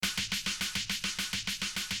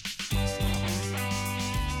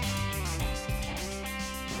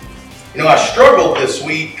I struggled this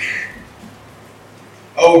week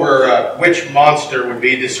over which monster would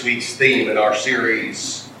be this week's theme in our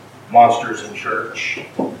series, Monsters in Church.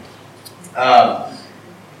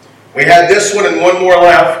 We had this one and one more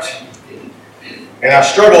left, and I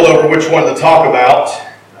struggled over which one to talk about.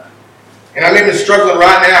 And I'm even struggling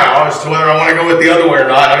right now as to whether I want to go with the other one or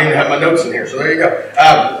not. I don't even have my notes in here, so there you go.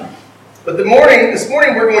 But this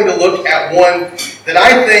morning we're going to look at one that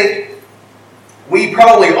I think we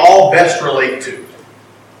probably all best relate to.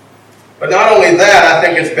 But not only that, I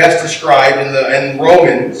think it's best described in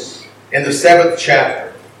Romans, in the 7th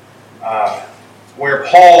chapter, where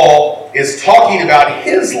Paul is talking about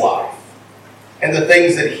his life and the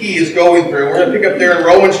things that he is going through. We're going to pick up there in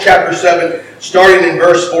Romans chapter 7, starting in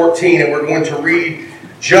verse 14, and we're going to read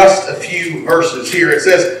just a few verses here. It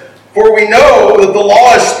says, "For we know that the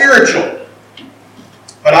law is spiritual,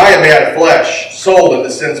 but I am made of flesh, sold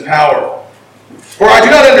into sin's power. For I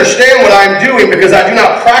do not understand what I am doing, because I do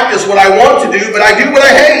not practice what I want to do, but I do what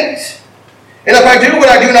I hate. And if I do what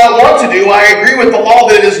I do not want to do, I agree with the law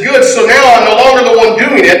that it is good. So now I'm no longer the one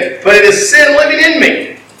doing it, but it is sin living in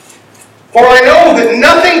me. For I know that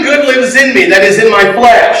nothing good lives in me, that is in my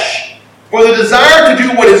flesh. For the desire to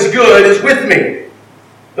do what is good is with me,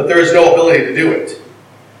 but there is no ability to do it.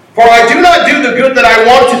 For I do not do the good that I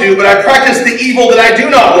want to do, but I practice the evil that I do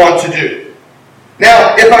not want to do.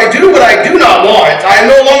 Now, if I do what I do not want, I am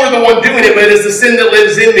no longer the one doing it, but it is the sin that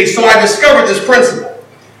lives in me. So I discovered this principle.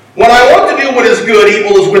 When I want to do what is good,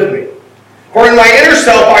 evil is with me. For in my inner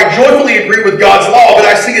self I joyfully agree with God's law, but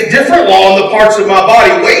I see a different law in the parts of my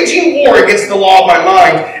body, waging war against the law of my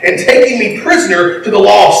mind, and taking me prisoner to the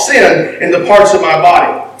law of sin in the parts of my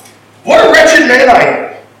body. What a wretched man I am!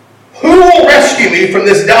 Who will rescue me from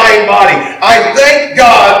this dying body? I thank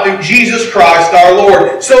God through Jesus Christ our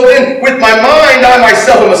Lord. So then, with my mind, I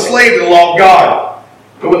myself am a slave to the law of God,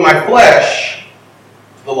 but with my flesh,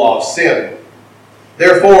 to the law of sin.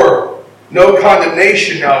 Therefore, no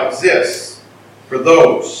condemnation now exists for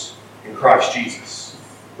those in Christ Jesus."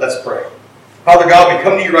 Let's pray. Father God, we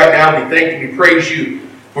come to you right now and we thank you, we praise you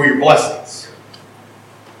for your blessings.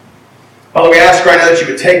 Father, we ask right now that you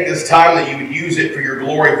would take this time, that you would use it for your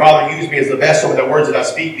glory. Father, use me as the vessel, and the words that I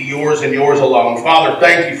speak be yours and yours alone. Father,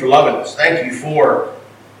 thank you for loving us. Thank you for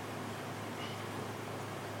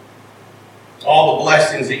all the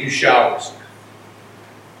blessings that you shower us with.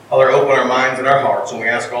 Father, open our minds and our hearts, and we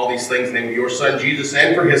ask all these things in the name of your Son, Jesus,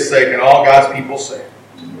 and for his sake, and all God's people say.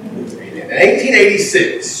 Amen. In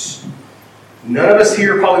 1886, none of us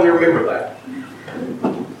here probably remember that.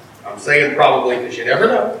 I'm saying probably because you never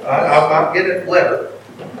know. I might get a letter.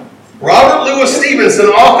 Robert Louis Stevenson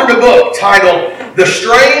authored a book titled "The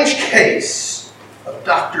Strange Case of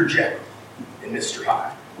Dr. Jekyll and Mr.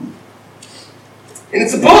 Hyde." And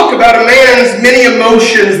it's a book about a man's many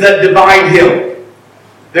emotions that divide him.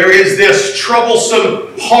 There is this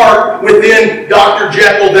troublesome part within Dr.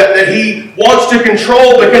 Jekyll that he wants to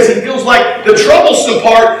control, because he feels like the troublesome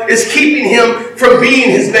part is keeping him from being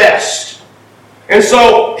his best. And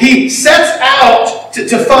so he sets out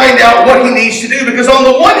to find out what he needs to do, because on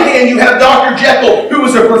the one hand you have Dr. Jekyll, who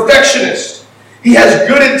is a perfectionist. He has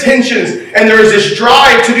good intentions and there is this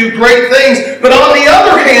drive to do great things. But on the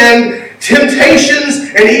other hand,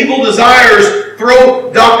 temptations and evil desires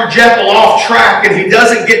throw Dr. Jekyll off track, and he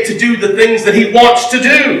doesn't get to do the things that he wants to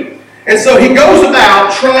do. And so he goes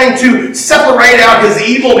about trying to separate out his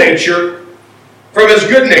evil nature from his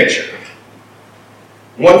good nature.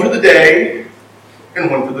 One for the day and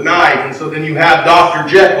one for the night. And so then you have Dr.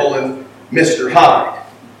 Jekyll and Mr. Hyde.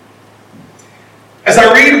 As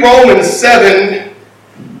I read Romans 7,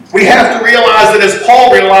 we have to realize that, as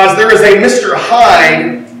Paul realized, there is a Mr.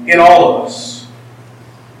 Hyde in all of us.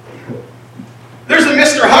 There's a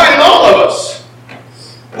Mr. Hyde in all of us.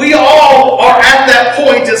 We all are at that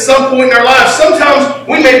point at some point in our lives. Sometimes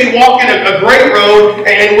we may be walking a great road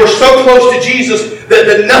and we're so close to Jesus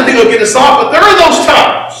that nothing will get us off. But there are those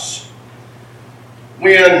times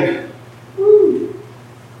when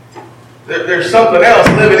there's something else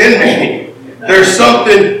living in me. There's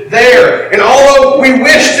something there. And although we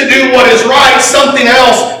wish to do what is right, something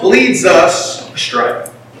else leads us astray.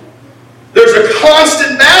 There's a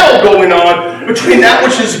constant battle going on between that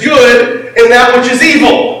which is good and that which is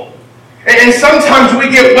evil. And sometimes we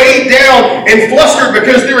get weighed down and flustered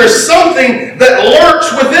because there is something that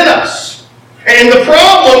lurks within us. And the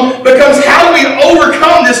problem becomes, how do we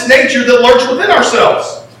overcome this nature that lurks within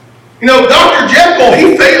ourselves? Dr. Jekyll,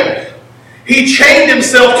 he failed. He chained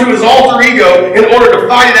himself to his alter ego in order to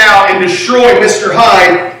fight it out and destroy Mr.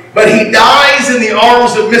 Hyde. But he dies in the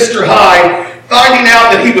arms of Mr. Hyde, finding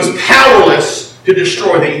out that he was powerless to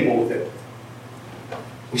destroy the evil within him.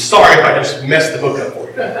 I'm sorry if I just messed the book up for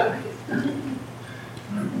you.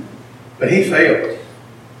 But he failed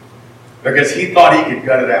because he thought he could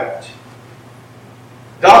gut it out.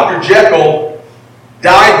 Dr. Jekyll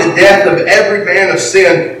died the death of every man of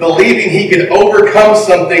sin, believing he could overcome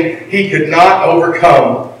something he could not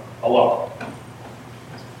overcome alone.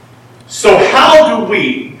 So how do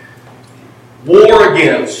we war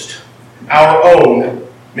against our own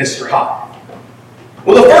Mr. Hyde?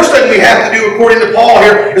 Well, the first thing we have to do, according to Paul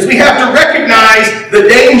here, is we have to recognize the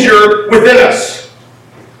danger within us.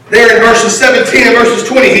 There in verses 17 and verses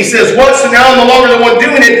 20, he says, "What? So now I'm no longer the one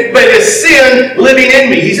doing it, but it is sin living in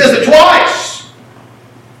me." He says it twice.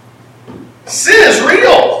 Sin is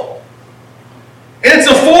real. And it's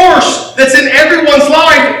a force that's in everyone's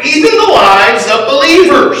life, even the lives of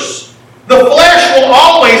believers. The flesh will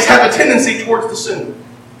always have a tendency towards the sin.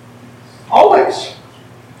 Always.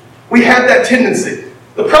 We have that tendency.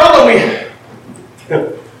 The problem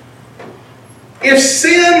if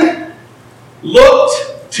sin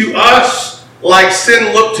looked to us like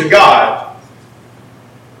sin looked to God,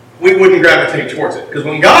 we wouldn't gravitate towards it. Because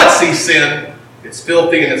when God sees sin, it's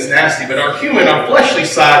filthy and it's nasty. But our fleshly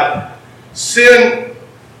side, sin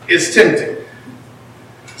is tempting.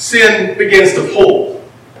 Sin begins to pull.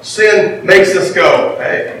 Sin makes us go,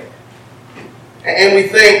 hey. And we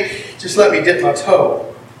think, just let me dip my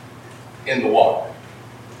toe in the water.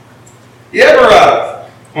 You ever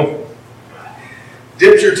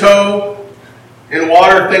dipped your toe in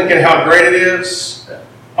water thinking how great it is,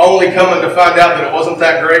 only coming to find out that it wasn't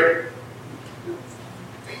that great?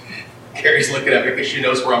 Carrie's looking at me because she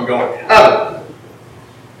knows where I'm going. A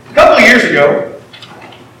couple of years ago,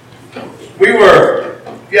 we were,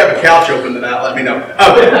 if you have a couch open tonight, let me know. A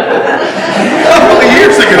couple of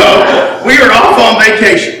years ago, we were off on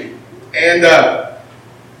vacation. And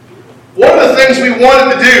one of the things we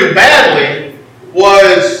wanted to do badly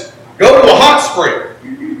was go to a hot spring.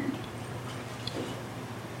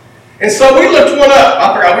 And so we looked one up.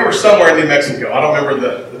 I forgot, we were somewhere in New Mexico. I don't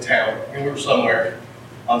remember the town. And we were somewhere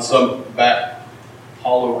on some back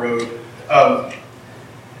hollow road.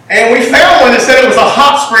 And we found one that said it was a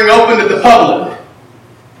hot spring open to the public.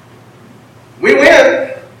 We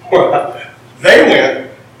went. They went.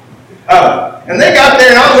 And they got there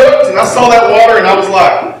and I looked and I saw that water and I was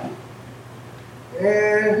like,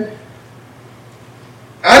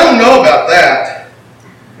 I don't know about that.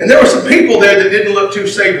 And there were some people there that didn't look too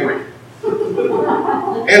savory.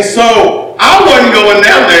 And so I wasn't going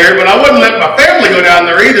down there, but I wouldn't let my family go down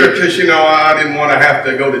there either because, I didn't want to have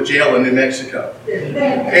to go to jail in New Mexico.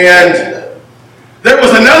 And there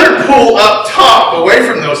was another pool up top away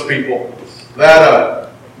from those people that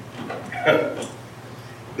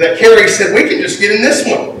Carrie said, we can just get in this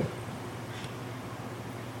one.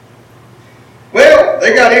 Well,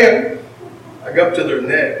 they got in. I got up to their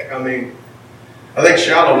neck. I think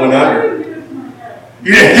Shallow went under.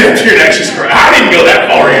 You didn't get up to your neck. She's crying. I didn't go that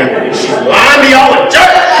far in. She's lying to y'all and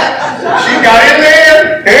she got in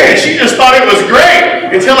there and she just thought it was great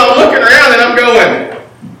until I'm looking around and I'm going,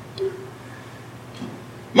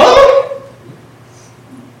 Mom,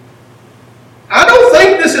 I don't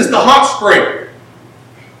think this is the hot spring.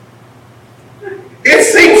 It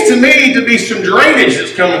seems to me to be some drainage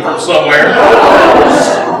that's coming from somewhere.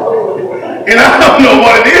 And I don't know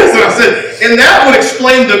what it is. And I said, and that would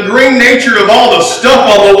explain the green nature of all the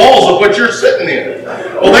stuff on the walls of what you're sitting in.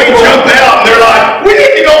 Well, they jump out and they're like, we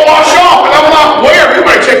need to go wash off. And I'm like, where?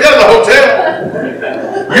 Everybody check that in the hotel.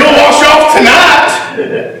 You'll wash off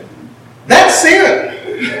tonight. That's sin.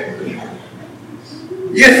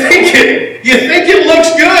 You think it looks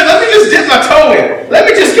good? Let me just dip my toe in. Let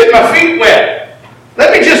me just get my feet wet. Let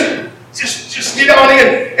me just get on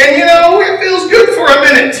in. And it feels good for a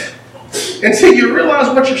minute. Until you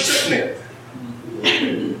realize what you're sitting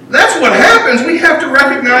in. That's what happens. We have to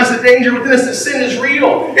recognize the danger within us, that sin is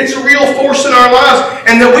real. It's a real force in our lives.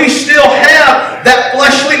 And that we still have that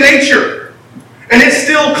fleshly nature. And it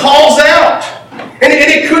still calls out. And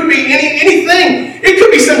it could be anything. It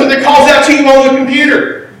could be something that calls out to you on the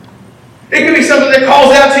computer. It could be something that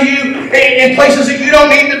calls out to you in places that you don't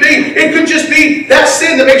need to be. It could just be that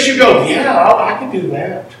sin that makes you go, yeah, I can do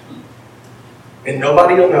that. And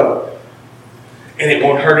nobody will know. And it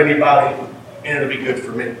won't hurt anybody, and it'll be good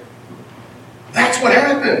for me. That's what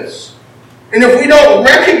happens. And if we don't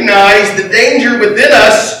recognize the danger within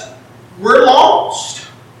us, we're lost.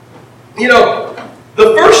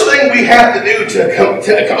 The first thing we have to do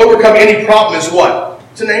to overcome any problem is what?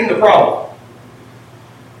 To name the problem.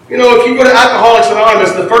 If you go to Alcoholics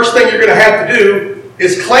Anonymous, the first thing you're going to have to do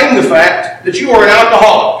is claim the fact that you are an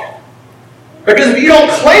alcoholic. Because if you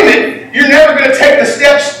don't claim it, you're never going to take the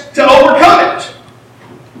steps to overcome it.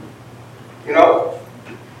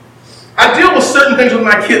 things with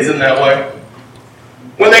my kids in that way.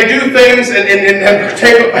 When they do things and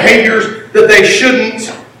take behaviors that they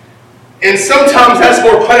shouldn't, and sometimes that's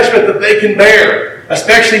more punishment that they can bear,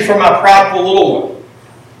 especially for my prideful little one.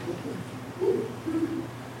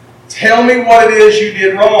 Tell me what it is you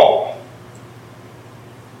did wrong.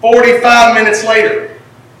 45 minutes later,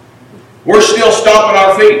 we're still stomping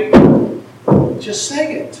our feet. Just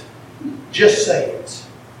say it. Just say it.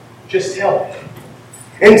 Just tell it.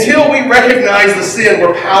 Until we recognize the sin,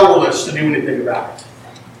 we're powerless to do anything about it.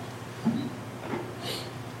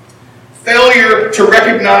 Failure to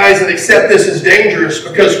recognize and accept this is dangerous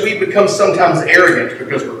because we become sometimes arrogant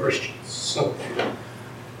because we're Christians.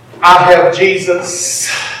 I have Jesus.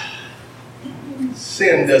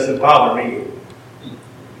 Sin doesn't bother me.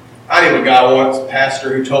 I knew a guy once, a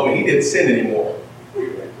pastor, who told me he didn't sin anymore.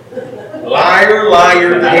 Liar,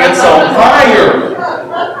 liar, pants on fire.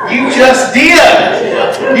 You just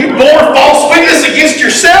did. You bore false witness against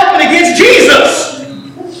yourself and against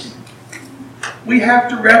Jesus. We have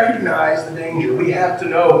to recognize the danger. We have to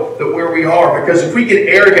know that where we are. Because if we get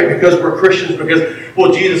arrogant because we're Christians, because,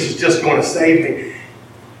 well, Jesus is just going to save me,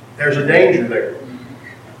 there's a danger there.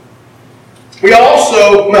 We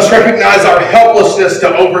also must recognize our helplessness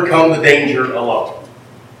to overcome the danger alone.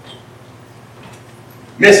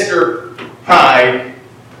 Mr. Hyde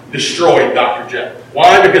destroyed Dr. Jekyll.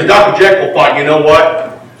 Why? Because Dr. Jekyll thought, you know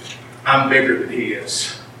what? I'm bigger than he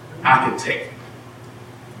is. I can take him.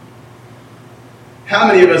 How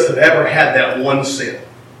many of us have ever had that one sin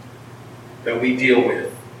that we deal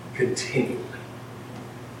with continually?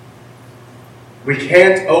 We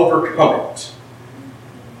can't overcome it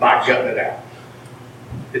by gutting it out.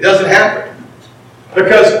 It doesn't happen.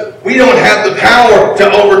 Because we don't have the power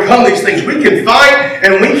to overcome these things. We can fight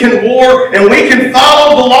and we can war and we can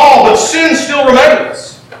follow the law, but sin still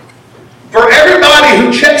remains. For everybody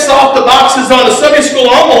who checks off the boxes on the Sunday school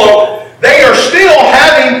envelope, they are still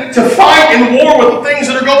having to fight and war with the things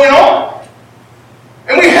that are going on.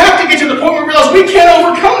 And we have to get to the point where we realize we can't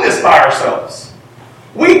overcome this by ourselves.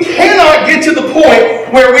 We cannot get to the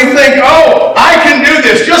point where we think, oh, I can do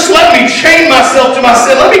this. Just let me chain myself to my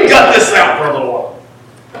sin. Let me gut this out for a little while.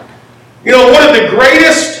 You know, one of the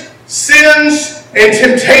greatest sins and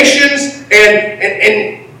temptations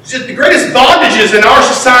and just the greatest bondages in our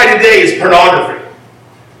society today is pornography.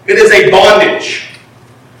 It is a bondage.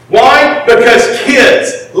 Why? Because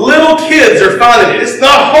kids, little kids are finding it. It's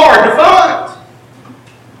not hard to find.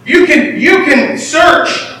 You can search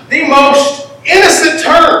the most innocent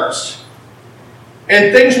terms,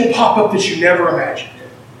 and things will pop up that you never imagined.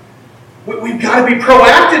 We've got to be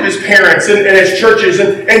proactive as parents and as churches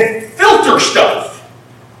and filter stuff.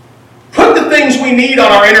 Put the things we need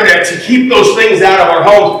on our internet to keep those things out of our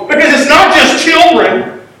homes, because it's not just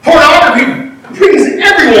children. Pornography brings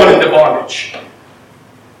everyone into bondage.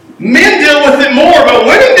 Men deal with it more, but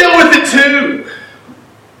women deal with it too.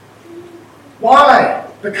 Why?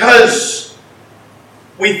 Because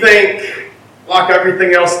we think, like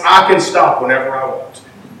everything else, I can stop whenever I want to.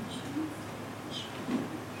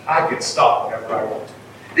 I can stop whenever I want to.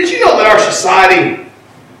 Did you know that our society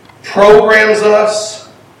programs us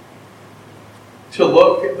to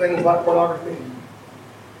look at things like pornography?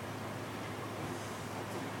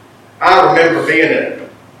 I remember being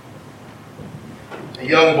a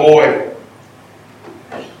young boy,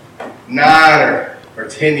 9 or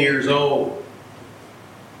 10 years old,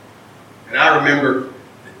 and I remember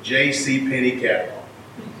J.C. Penney catalog.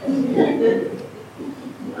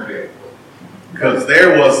 Because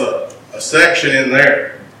there was a section in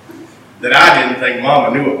there that I didn't think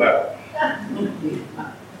Mama knew about.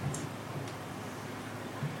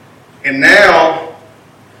 And now,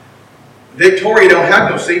 Victoria don't have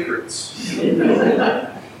no secrets.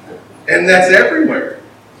 And that's everywhere.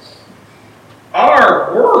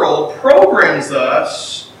 Our world programs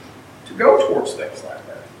us to go towards things like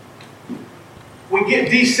that. We get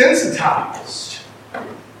desensitized.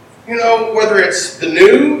 You know, whether it's the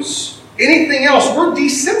news, anything else, we're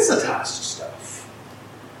desensitized to stuff.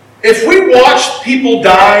 If we watch people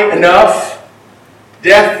die enough,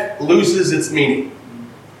 death loses its meaning.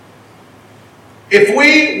 If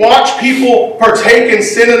we watch people partake in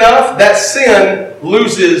sin enough, that sin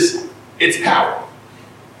loses its power.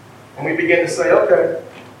 And we begin to say, okay,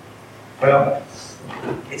 well,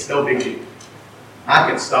 it's no big deal. I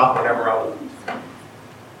can stop whenever I want.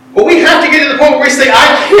 But we have to get to the point where we say,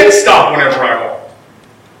 I can't stop whenever I want.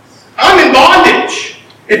 I'm in bondage.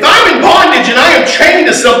 If I'm in bondage and I am chained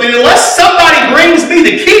to something, unless somebody brings me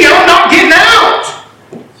the key, I'm not getting out.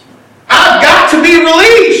 I've got to be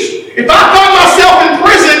released. If I find myself in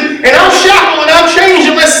prison and I'm shackled and I'm chained,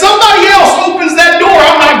 unless somebody else opens that door,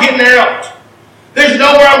 I'm not getting out.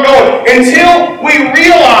 Until we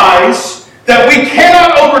realize that we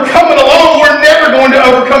cannot overcome it alone, we're never going to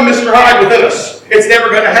overcome Mr. Hyde within us. It's never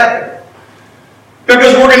going to happen.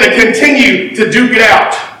 Because we're going to continue to duke it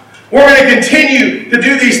out. We're going to continue to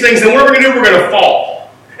do these things, and what we're going to do, we're going to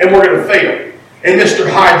fall. And we're going to fail. And Mr.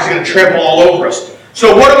 Hyde is going to trample all over us.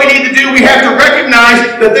 So what do we need to do? We have to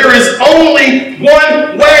recognize that there is only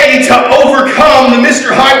one way to overcome the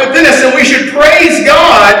Mr. Hyde within us, and we should praise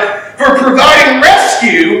God for providing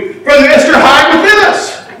rescue from the Mr. Hyde within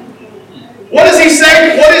us. What does he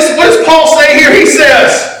say? What does Paul say here? He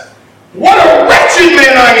says, "What a wretched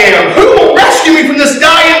man I am! Who will rescue me from this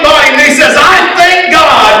dying body?" And he says, "I thank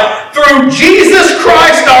God through Jesus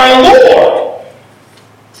Christ our Lord."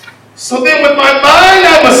 So then with my mind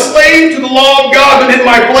I'm a slave to the law of God, but in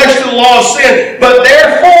my flesh to the law of sin. But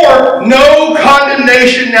therefore no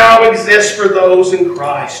condemnation now exists for those in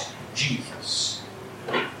Christ Jesus.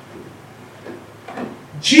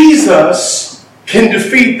 Jesus can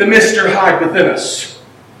defeat the Mr. Hyde within us.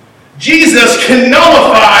 Jesus can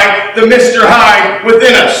nullify the Mr. Hyde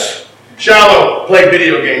within us. Shallow played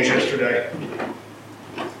video games yesterday.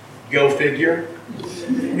 Go figure.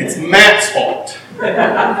 It's Matt's fault.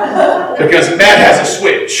 Because Matt has a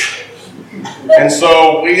Switch. And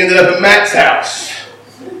so we ended up at Matt's house.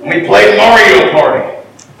 And we played Mario Party.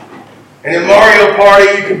 And in Mario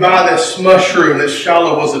Party you could buy this mushroom that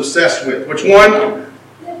Shallow was obsessed with. Which one?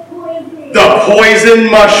 The poison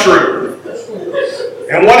mushroom.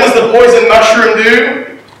 And what does the poison mushroom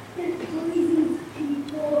do?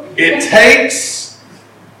 It takes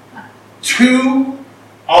 2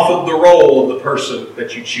 off of the roll of the person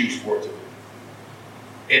that you choose for it to be.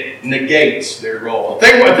 It negates their roll.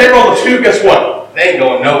 If they roll a 2, guess what? They ain't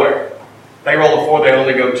going nowhere. If they roll a 4, they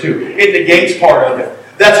only go 2. It negates part of it.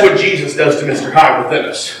 That's what Jesus does to Mr. Hyde within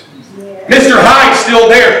us. Mr. Hyde's still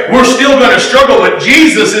there. We're still going to struggle, but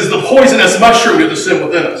Jesus is the poisonous mushroom to the sin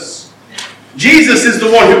within us. Jesus is the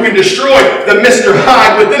one who can destroy the Mr.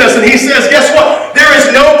 Hyde within us. And he says, guess what? There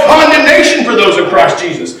is no condemnation for those in Christ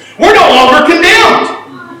Jesus. We're no longer condemned.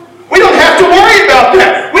 We don't have to worry about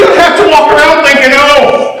that. We don't have to walk around thinking,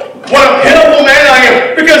 oh, what a pitiful man I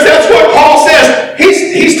am. Because that's what Paul says.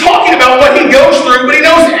 He's talking about what he goes through, but he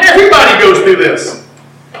knows everybody goes through this.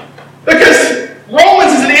 Because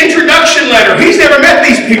Romans is an introduction letter. He's never met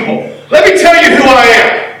these people. Let me tell you who I am.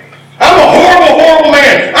 I'm a horrible, horrible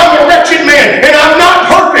man. I'm a wretched man. And I'm not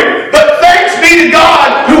perfect. But thanks be to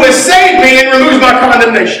God who has saved me and removes my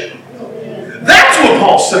condemnation. That's what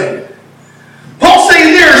Paul's saying. Paul's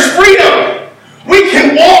saying there is freedom. We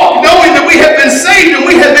can walk knowing that we have been saved and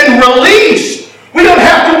we have been released. We don't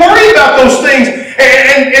have to worry about those things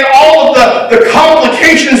and all of the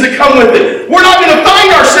complications that come with it. We're not going to find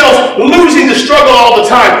ourselves losing the struggle all the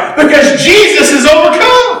time because Jesus has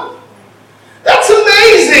overcome. That's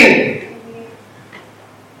amazing.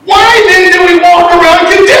 Why then do we walk around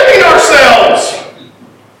condemning ourselves?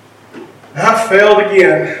 I failed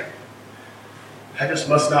again. I just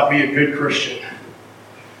must not be a good Christian.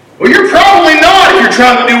 Well, you're probably not if you're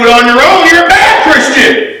trying to do it on your own. You're a bad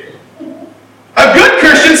Christian. A good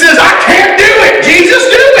Christian says, I can't do it. Jesus,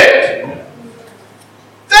 do it.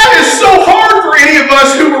 That is so hard for any of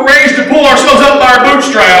us who were raised to pull ourselves up by our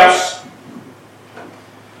bootstraps.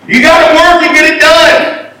 You got to work and get it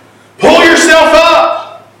done. Pull yourself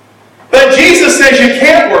up. But Jesus says you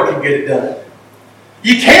can't work and get it done.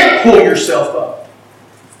 You can't pull yourself up.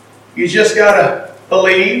 You just got to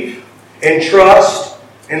believe and trust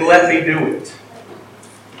and let me do it.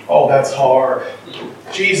 Oh, that's hard.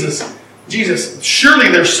 Jesus, surely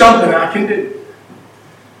there's something I can do.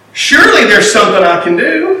 Surely there's something I can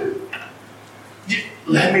do.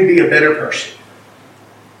 Let me be a better person.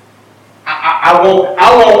 I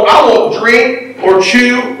won't drink or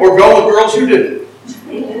chew or go with girls who do.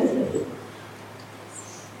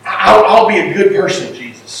 I'll be a good person,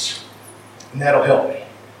 Jesus. And that'll help me.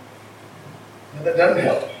 No, that doesn't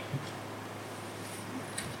help me.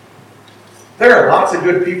 There are lots of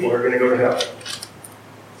good people who are going to go to hell.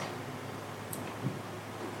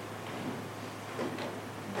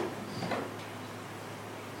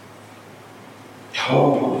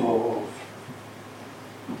 Oh.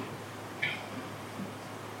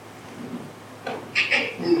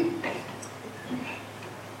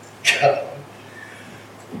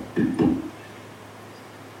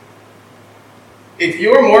 If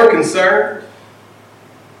you're more concerned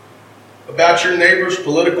about your neighbor's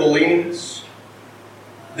political leanings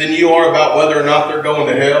than you are about whether or not they're going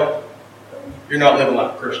to hell, you're not living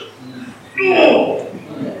like a Christian.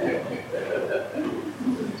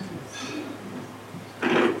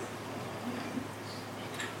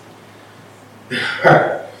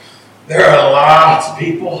 There are lots of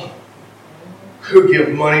people who give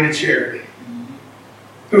money to charity,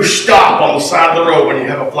 who stop on the side of the road when you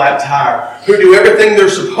have a flat tire, who do everything they're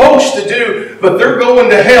supposed to do, but they're going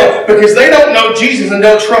to hell because they don't know Jesus and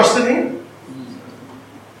don't trust in Him.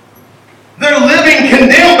 They're living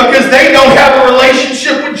condemned because they don't have a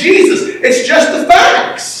relationship with Jesus. It's just the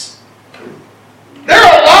facts. There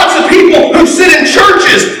are lots of people who sit in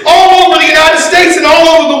churches all over the United States and all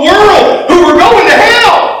over the world who are going to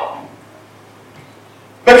hell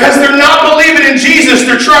because they're not believing in Jesus.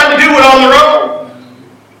 They're trying to do it on their own.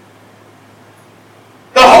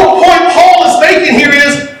 The whole point Paul is making here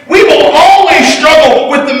is we will always struggle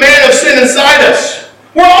with the man of sin inside us.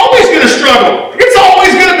 We're always going to struggle. It's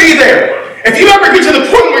always going to be there. If you ever get to the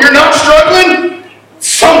point where you're not struggling,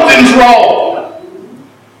 something's wrong.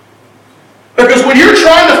 Because when you're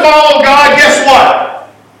trying to follow God, guess what?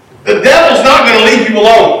 The devil's not going to leave you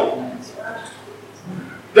alone.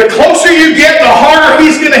 The closer you get, the harder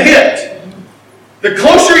he's going to hit. The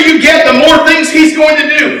closer you get, the more things he's going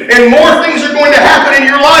to do. And more things are going to happen in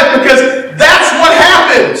your life because that's what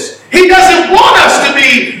happens. He doesn't want us to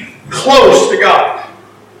be close to God.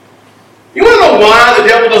 You want to know why the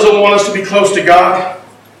devil doesn't want us to be close to God?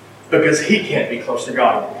 Because he can't be close to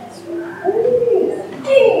God.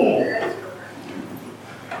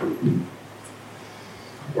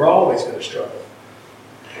 We're always going to struggle.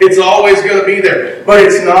 It's always going to be there. But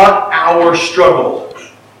it's not our struggle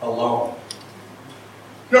alone.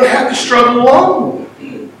 You don't have to struggle alone.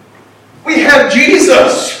 We have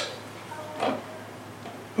Jesus,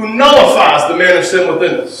 who nullifies the man of sin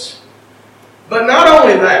within us. But not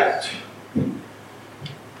only that,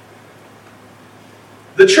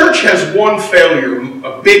 the church has one failure,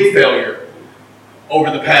 a big failure, over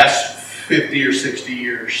the past 50 or 60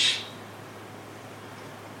 years.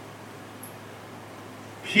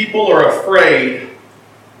 People are afraid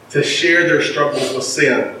to share their struggles with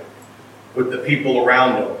sin with the people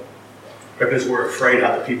around them because we're afraid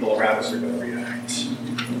how the people around us are going to react.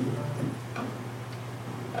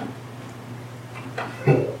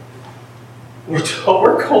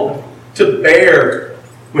 We're called to bear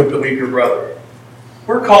with the weaker brother.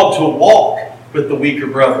 We're called to walk with the weaker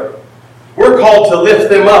brother. We're called to lift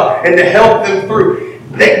them up and to help them through.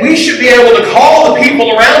 That we should be able to call the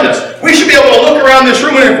people around us. We should be able to look around this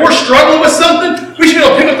room, and if we're struggling with something, we should be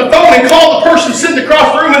able to pick up the phone and call the person sitting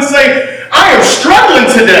across the room and say, I am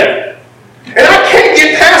struggling today. And I can't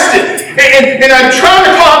get past it. And I'm trying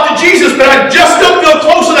to call out to Jesus, but I just don't feel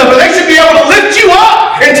close enough. And they should be able to lift you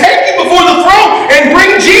up and take you before the throne and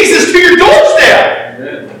bring Jesus to your doorstep.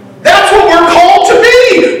 Amen. That's what we're called to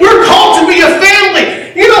be. We're called to be a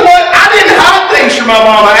family. You know what? I didn't hide things from my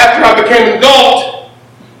mama after I became an adult.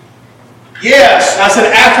 Yes, I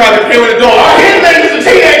said after I became an adult. I hid things as a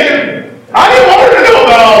teenager. I didn't want her to know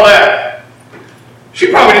about all that. She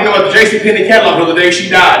probably didn't know about the JCPenney catalog until the day she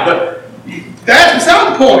died, but that's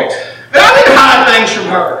beside the point. But I didn't hide things from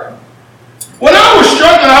her. When I was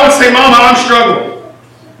struggling, I would say, Mama, I'm struggling.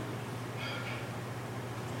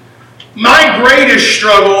 My greatest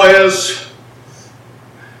struggle is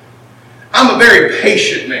I'm a very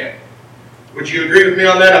patient man. Would you agree with me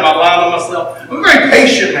on that? Am I lying on myself? I'm a very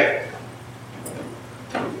patient man.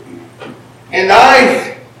 And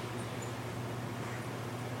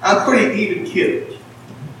I'm pretty even kid.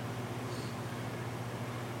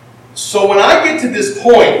 So when I get to this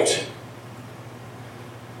point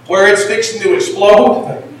where it's fixing to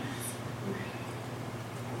explode,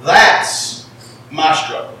 that's my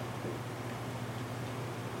struggle.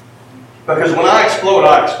 Because when I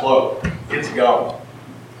explode. It's gone.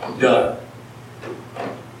 I'm done.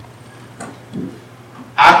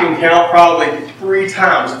 I can count probably 3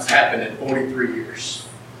 times it's happened in 43 years.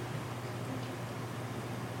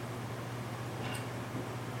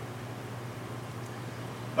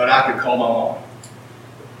 But I could call my mom.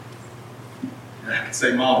 And I could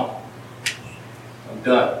say, Mom, I'm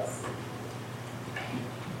done.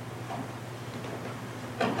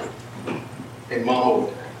 And Mom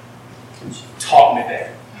would talk me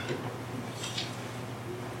down.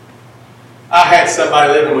 I had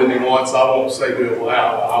somebody living with me once. I won't say who it was.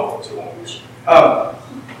 I won't too long.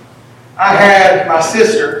 I had my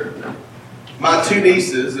sister, my 2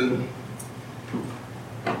 nieces, and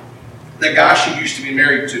the guy she used to be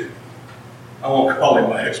married to. I won't call him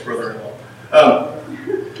my ex-brother-in-law.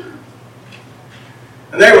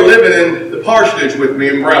 And they were living in the parsonage with me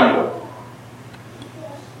in Brownwood.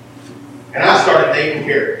 And I started dating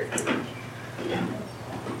Carrie.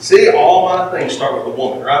 See, all my things start with a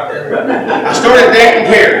woman, right there. I started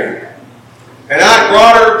dating Carrie. And I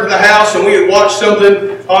brought her to the house, and we had watched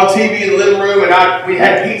something on TV in the living room, and we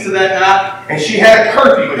had pizza that night, and she had a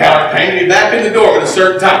curfew with how it came me back in the door at a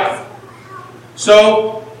certain time.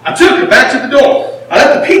 So I took her back to the dorm. I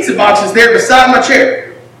left the pizza boxes there beside my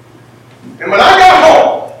chair. And when I got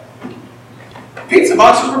home, the pizza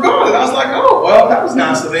boxes were gone. And I was like, oh, well, that was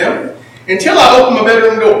nice of them. Until I opened my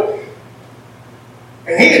bedroom door.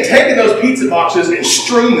 And he had taken those pizza boxes and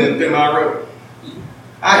strewn them through my room.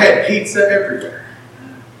 I had pizza everywhere.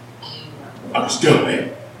 I was done,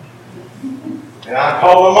 man. And I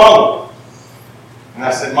called my mama. And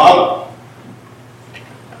I said, Mama,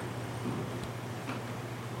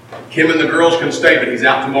 Kim and the girls can stay, but he's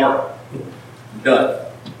out tomorrow. Done.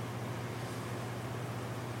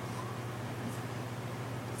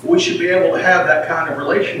 We should be able to have that kind of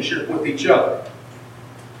relationship with each other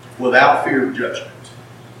without fear of judgment.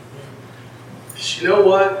 You know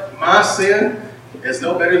what? My sin is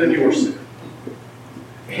no better than your sin.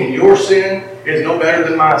 And your sin is no better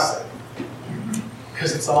than my sin.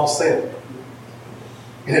 Because it's all sin.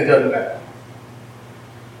 And it doesn't matter.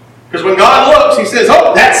 Because when God looks, He says,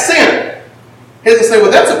 oh, that's sin. He doesn't say,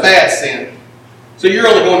 well, that's a bad sin. So you're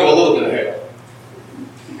only going to a little bit of hell.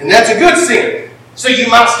 And that's a good sin. So you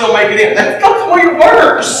might still make it in. That's not the way it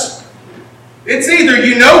works. It's either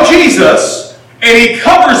you know Jesus and He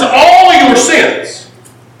covers all your sins,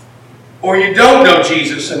 or you don't know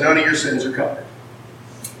Jesus and none of your sins are covered.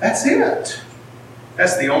 That's it.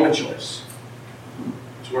 That's the only choice.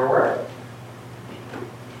 That's where we're at.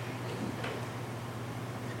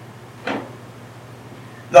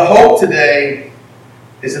 The hope today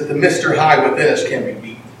is that the Mr. High within us can be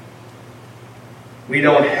beaten. We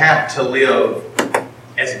don't have to live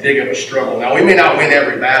as big of a struggle. Now, we may not win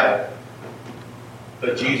every battle,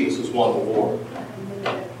 but Jesus has won the war.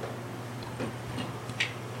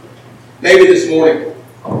 Maybe this morning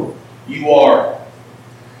you are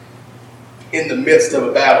in the midst of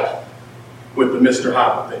a battle with the Mr.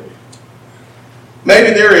 High within you.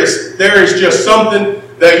 Maybe there is just something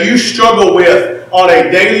that you struggle with on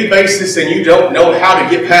a daily basis and you don't know how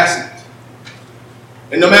to get past it.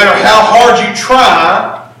 And no matter how hard you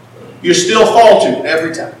try, you still fall to it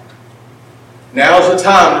every time. Now's the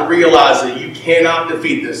time to realize that you cannot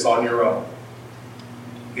defeat this on your own.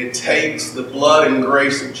 It takes the blood and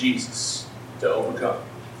grace of Jesus to overcome.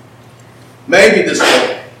 Maybe this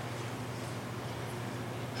morning,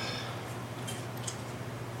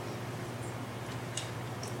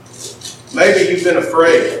 maybe you've been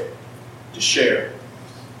afraid to share.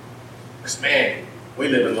 Because, man, we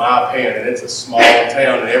live in Live Pan, and it's a small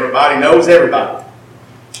town, and everybody knows everybody.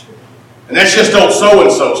 And that's just old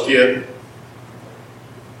so-and-so's kid.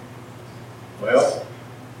 Well,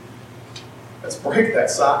 let's break that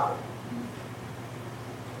cycle.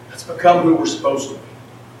 Let's become who we're supposed to be.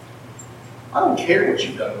 I don't care what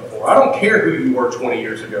you've done before. I don't care who you were 20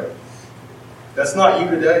 years ago. That's not you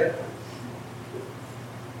today.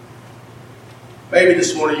 Maybe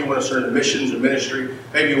this morning you want to serve in missions or ministry.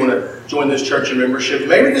 Maybe you want to join this church in membership.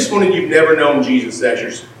 Maybe this morning you've never known Jesus as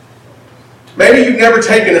your Savior. Maybe you've never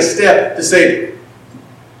taken a step to say,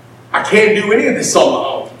 I can't do any of this on my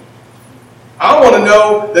own. I want to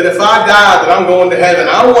know that if I die, that I'm going to heaven.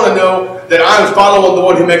 I want to know that I'm following the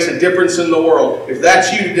one who makes a difference in the world. If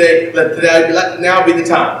that's you today, let now be the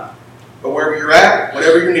time. But wherever you're at,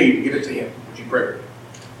 whatever you need, give it to Him. Would you pray?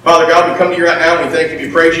 Father God, we come to you right now and we thank you.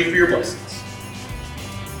 We praise you for your blessings.